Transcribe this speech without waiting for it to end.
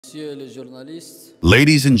Messieurs les journalistes,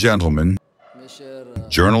 Ladies and gentlemen, mes chers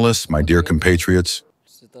journalists, my dear compatriots,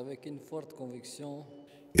 c'est avec une forte conviction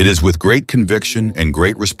it is with great conviction and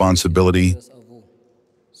great responsibility à vous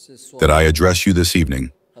ce soir, that I address you this evening,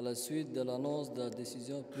 à la suite de l'annonce de la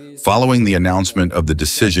décision prise following the announcement of the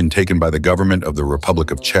decision taken by the government of the Republic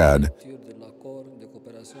of Chad sur de l'accord de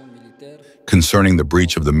coopération militaire concerning the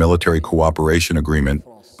breach of the military cooperation agreement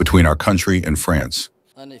between our country and France.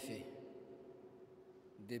 en effet.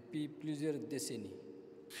 Depuis plusieurs décennies,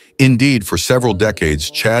 Indeed, for several decades,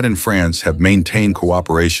 Chad and France have maintained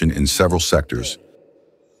cooperation in several sectors,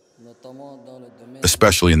 notamment dans le domaine,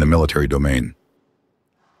 especially in the military domain.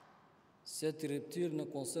 cette rupture ne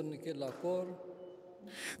concerne que l'accord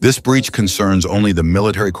This breach concerns only the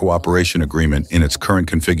military cooperation agreement in its current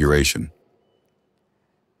configuration.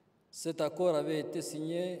 Cet accord avait été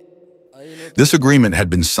signé à une autre This agreement had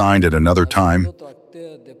been signed at another time d'autres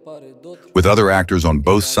acteurs de part et d'autre. with other actors on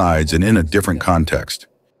both sides and in a different context.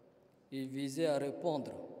 Il visait à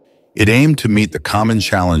répondre It aimed to meet the common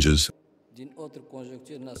challenges d'une autre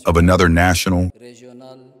conjoncture of nationale, another national,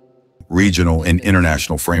 régionale. regional, and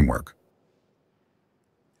international framework.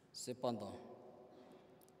 Cependant,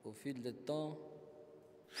 au fil du temps,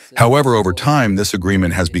 However, over time, this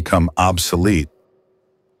agreement has become obsolete,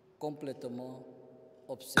 complètement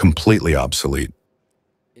obsolète. completely obsolete.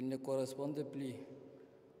 Il ne correspondait plus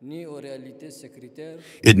ni aux réalités sécuritaires,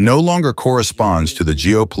 It no longer corresponds to the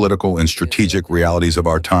geopolitical and strategic realities of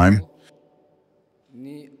our time,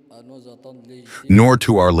 ni à nos attentes légitimes, nor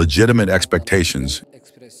to our legitimate expectations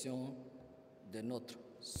expression de notre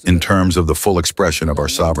in terms of the full expression of our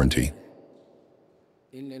sovereignty.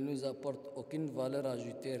 Il ne nous apporte aucune valeur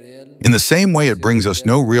ajoutée réelle. In the same way, it brings us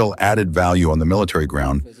no real added value on the military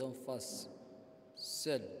ground Faisons face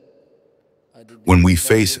seuls à des when we défis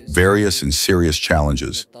face variés, various and serious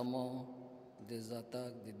challenges, notamment des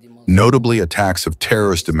attaques de dimensions, notably attacks of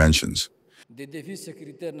terrorist dimensions, des défis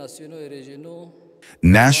sécuritaires nationaux et régionaux.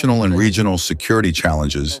 national and regional security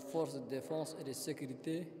challenges, Nos forces de défense et de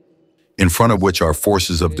sécurité in front of which our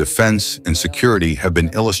forces of defense and security have been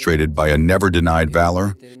illustrated by a never-denied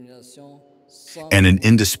valor détermination sans and an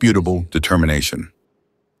indisputable determination.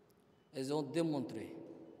 elles ont démontré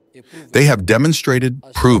et prouvé They have demonstrated,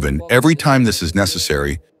 proven, every time this is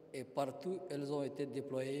necessary, et partout elles ont été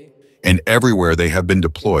déployées and everywhere they have been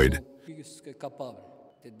deployed, plus que capables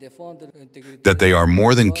de défendre l'intégrité that they are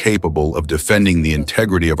more than capable of defending the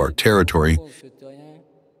integrity of our territory de nos citoyens,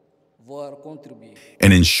 voire contribuer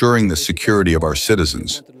and ensuring the security of our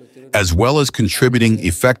citizens, contre le terrorisme. as well as contributing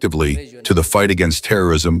effectively to the fight against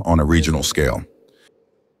terrorism on a regional scale.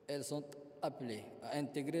 Elles sont appelées à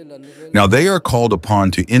intégrer la nouvelle Now, they are called upon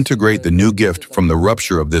to integrate the new gift from the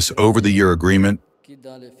rupture of this over-the-year agreement, qui,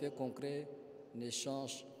 dans les faits concrets, ne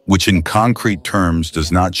change which in concrete terms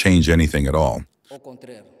does not change anything at all. au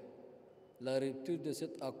contraire. La rupture de cet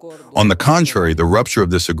accord On the contrary, the rupture of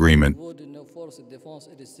this agreement au niveau de nos forces de défense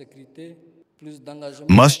et de sécurité plus d'engagement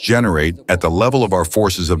must generate, at the level of our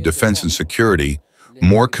forces of defense and security,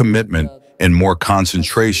 more commitment and more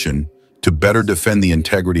concentration to better defend the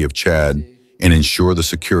integrity of Chad and ensure the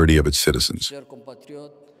security of its citizens. chers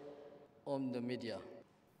compatriotes, hommes de médias.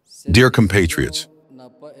 Cette Dear compatriots, décision n'a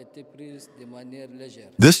pas été prise de manière légère.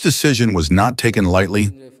 this decision was not taken lightly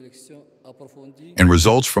Une réflexion approfondie and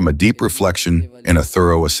results from a deep reflection and a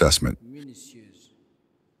thorough assessment. minutieuse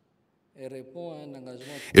et répond à un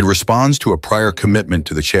engagement It responds to a prior commitment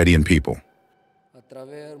to the Chadian people. à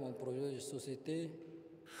travers mon projet de société,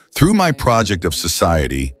 Through my project of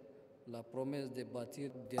society, la promesse de bâtir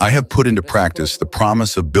des I have put into practice the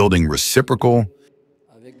promise of building reciprocal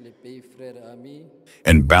avec les pays frères et amis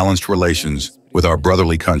and balanced relations with our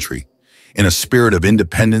brotherly country in a spirit of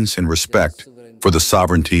independence and respect for the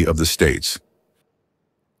sovereignty of the states.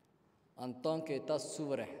 en tant qu'État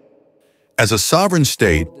souverain. As a sovereign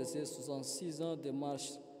state, De ces 66 ans de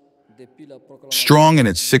marche depuis la proclamation strong in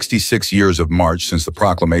its 66 years of march since the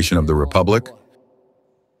proclamation of the Republic,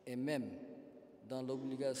 et même dans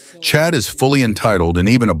l'obligation Chad is fully entitled and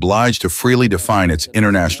even obliged to freely define its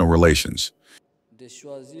international relations, de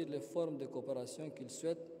choisir les formes de coopération qu'il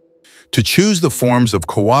souhaite to choose the forms of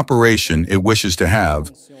cooperation it wishes to en have,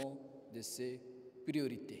 fonction de ses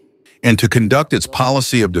priorités. and to conduct its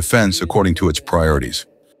policy of defense according to its priorities.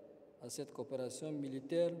 À cette coopération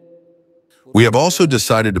militaire We have also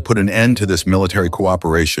decided to put an end to this military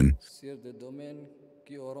cooperation sur des domaines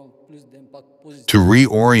qui auront plus d'impact positif to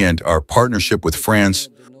reorient our partnership with France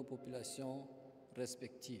de nos populations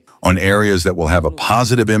respectives. on areas that will have a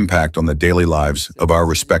positive impact on the daily lives of our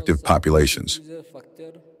respective populations. Plusieurs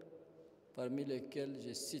facteurs parmi lesquels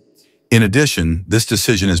je cite In addition, this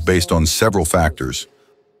decision is based on several factors,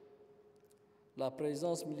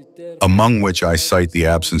 among which I cite the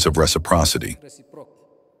absence of reciprocity.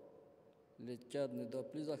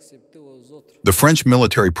 The French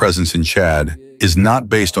military presence in Chad is not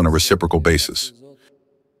based on a reciprocal basis.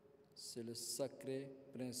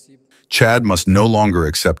 Chad must no longer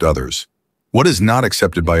accept others. What is not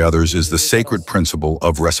accepted by others is the sacred principle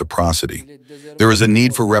of reciprocity. There is a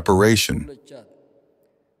need for reparation.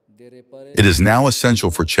 It is now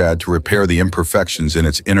essential for Chad to repair the imperfections in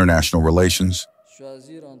its international relations,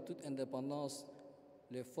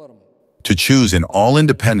 to choose in all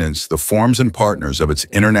independence the forms and partners of its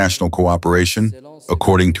international cooperation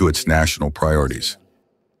according to its national priorities.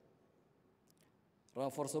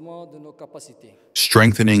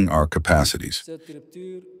 Strengthening our capacities.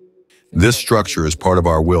 This structure is part of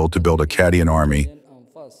our will to build a Chadian army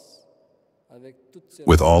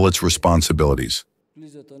with all its responsibilities,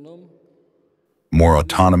 more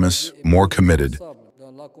autonomous, more committed,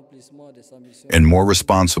 and more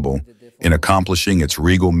responsible in accomplishing its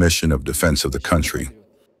regal mission of defense of the country.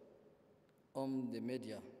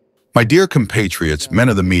 My dear compatriots, men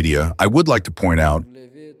of the media, I would like to point out,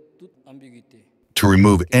 to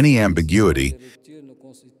remove any ambiguity,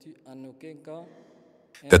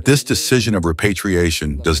 that this decision of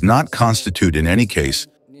repatriation does not constitute in any case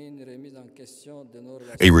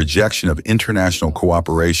a rejection of international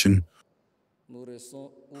cooperation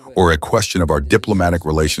or a question of our diplomatic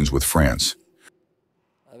relations with France.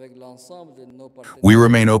 We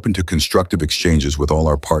remain open to constructive exchanges with all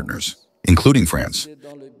our partners, including France.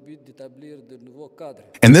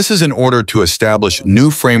 And this is in order to establish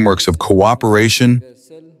new frameworks of cooperation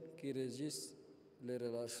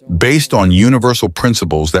based on universal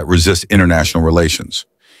principles that resist international relations.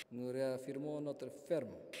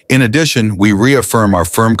 In addition, we reaffirm our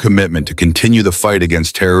firm commitment to continue the fight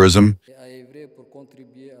against terrorism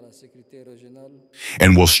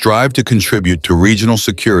and will strive to contribute to regional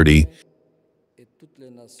security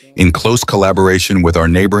in close collaboration with our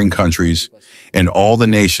neighboring countries and all the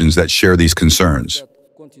nations that share these concerns.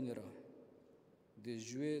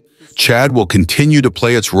 Chad will continue to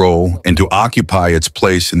play its role and to occupy its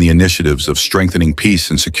place in the initiatives of strengthening peace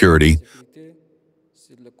and security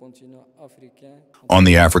on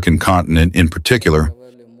the African continent in particular,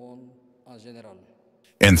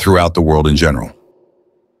 and throughout the world in general.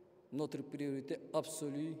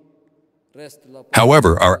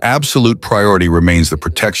 However, our absolute priority remains the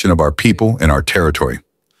protection of our people and our territory.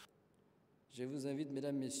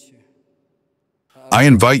 I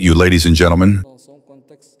invite you, ladies and gentlemen,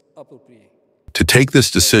 to take this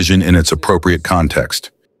decision in its appropriate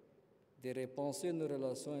context.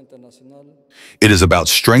 It is about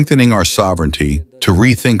strengthening our sovereignty, to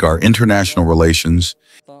rethink our international relations,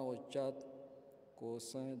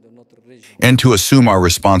 and to assume our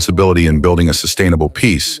responsibility in building a sustainable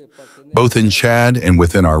peace, both in Chad and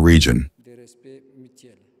within our region.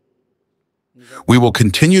 We will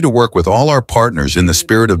continue to work with all our partners in the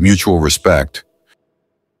spirit of mutual respect.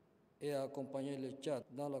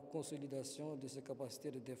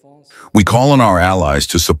 We call on our allies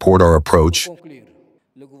to support our approach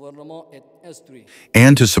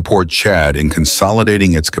and to support Chad in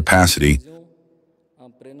consolidating its capacity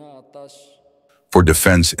for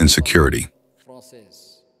defense and security.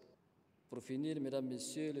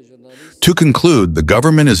 To conclude, the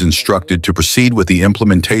government is instructed to proceed with the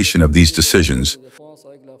implementation of these decisions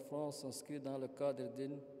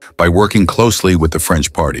by working closely with the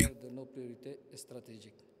French party.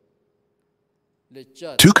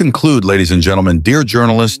 To conclude, ladies and gentlemen, dear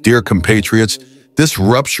journalists, dear compatriots, this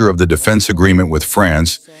rupture of the defense agreement with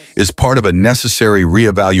France is part of a necessary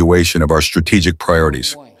reevaluation of our strategic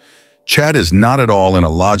priorities. Chad is not at all in a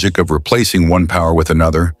logic of replacing one power with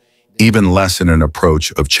another, even less in an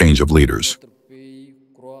approach of change of leaders.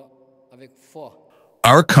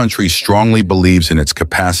 Our country strongly believes in its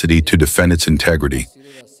capacity to defend its integrity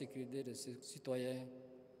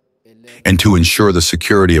and to ensure the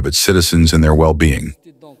security of its citizens and their well-being.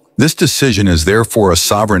 This decision is therefore a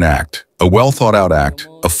sovereign act, a well-thought-out act,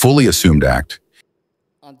 a fully assumed act,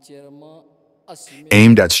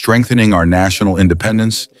 aimed at strengthening our national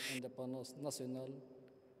independence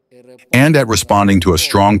and at responding to a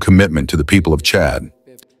strong commitment to the people of Chad.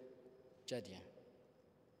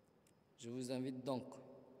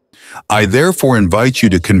 I therefore invite you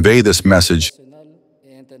to convey this message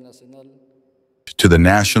to the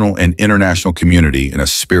national and international community in a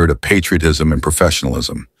spirit of patriotism and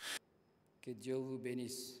professionalism.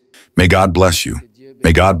 May God bless you.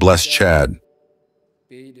 May God bless Chad,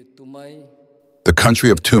 the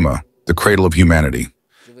country of Tuma, the cradle of humanity.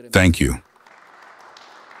 Thank you.